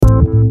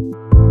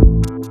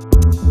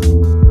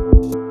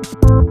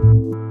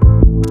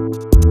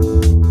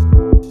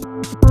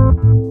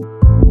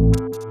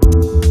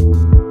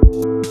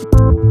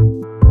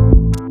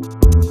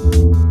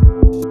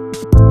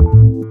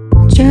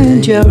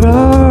your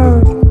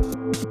heart.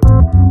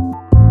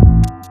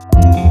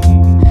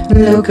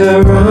 Look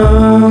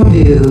around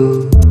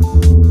you.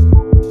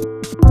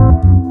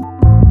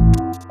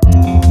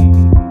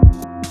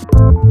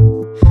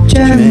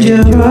 Change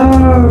your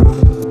heart.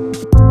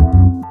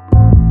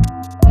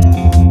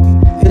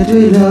 It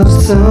will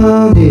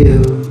outsound you.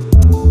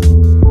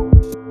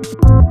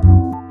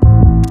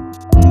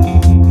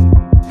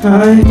 I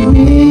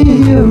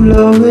need your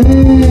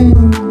loving,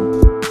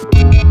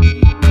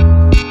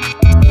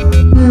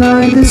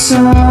 like the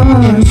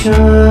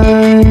sunshine.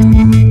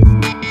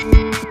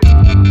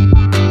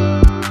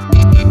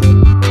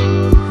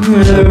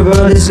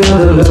 Everybody's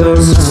gotta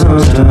learn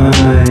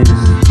sometimes.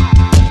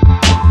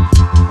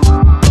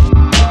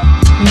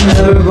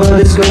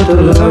 Everybody's gotta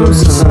learn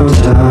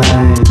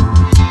sometime.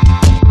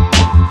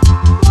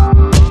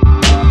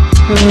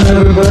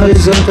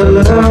 Everybody's gotta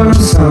learn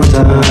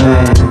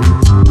sometime.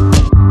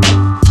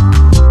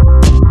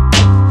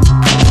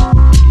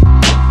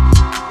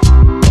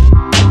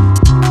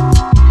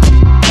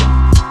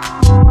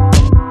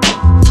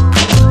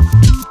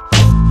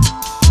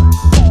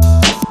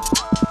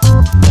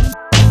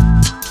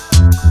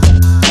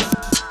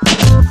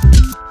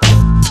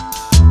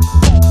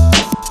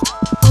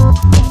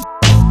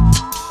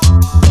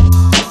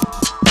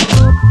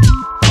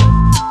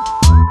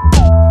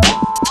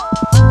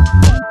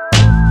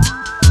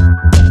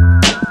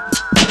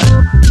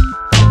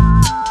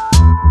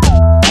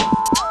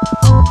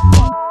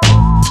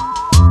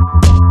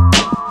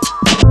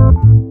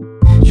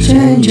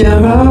 Change your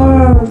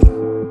heart.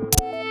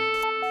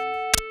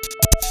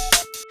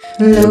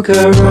 Look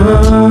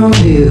around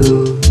you.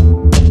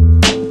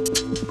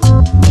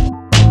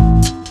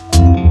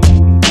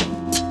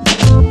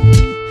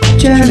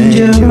 Change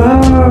your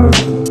heart.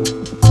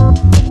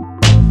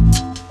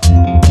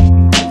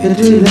 It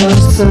will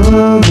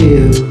outsound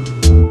you.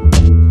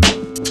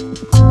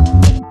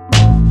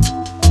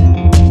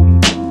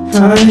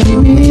 I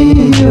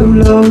need your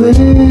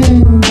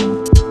loving,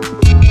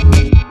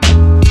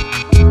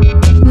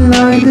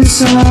 like the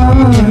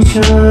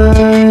sunshine.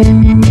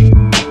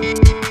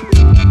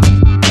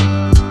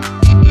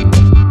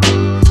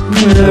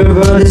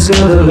 Everybody's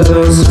gotta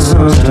learn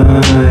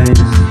sometimes.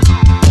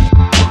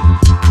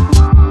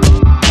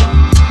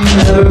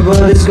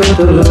 Everybody's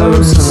gotta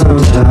learn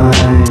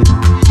sometime.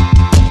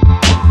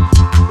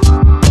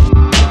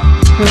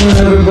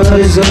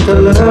 Everybody's gotta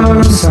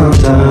learn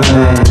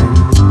sometime.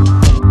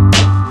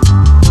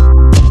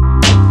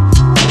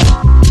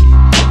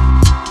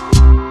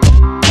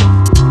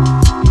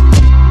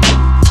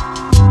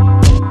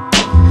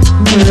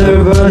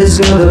 Everybody's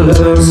gotta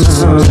learn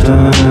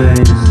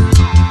sometimes.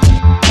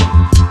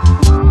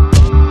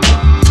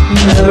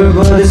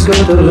 Everybody's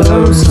gotta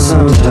learn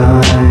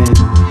sometime.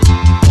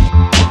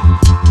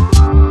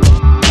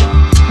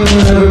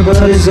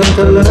 Everybody's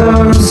gotta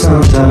learn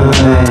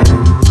sometime.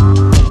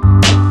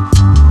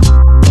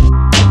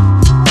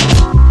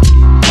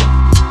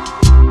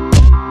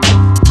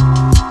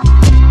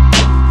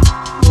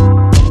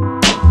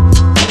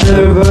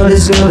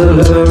 Everybody's gotta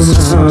learn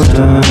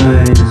sometime.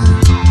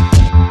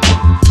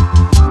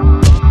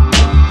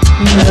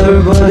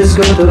 Everybody's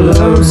gotta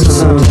learn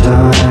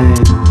sometime.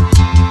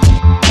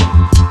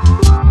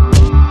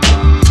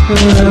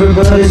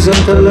 Everybody's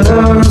gotta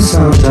learn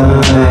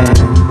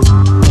sometime.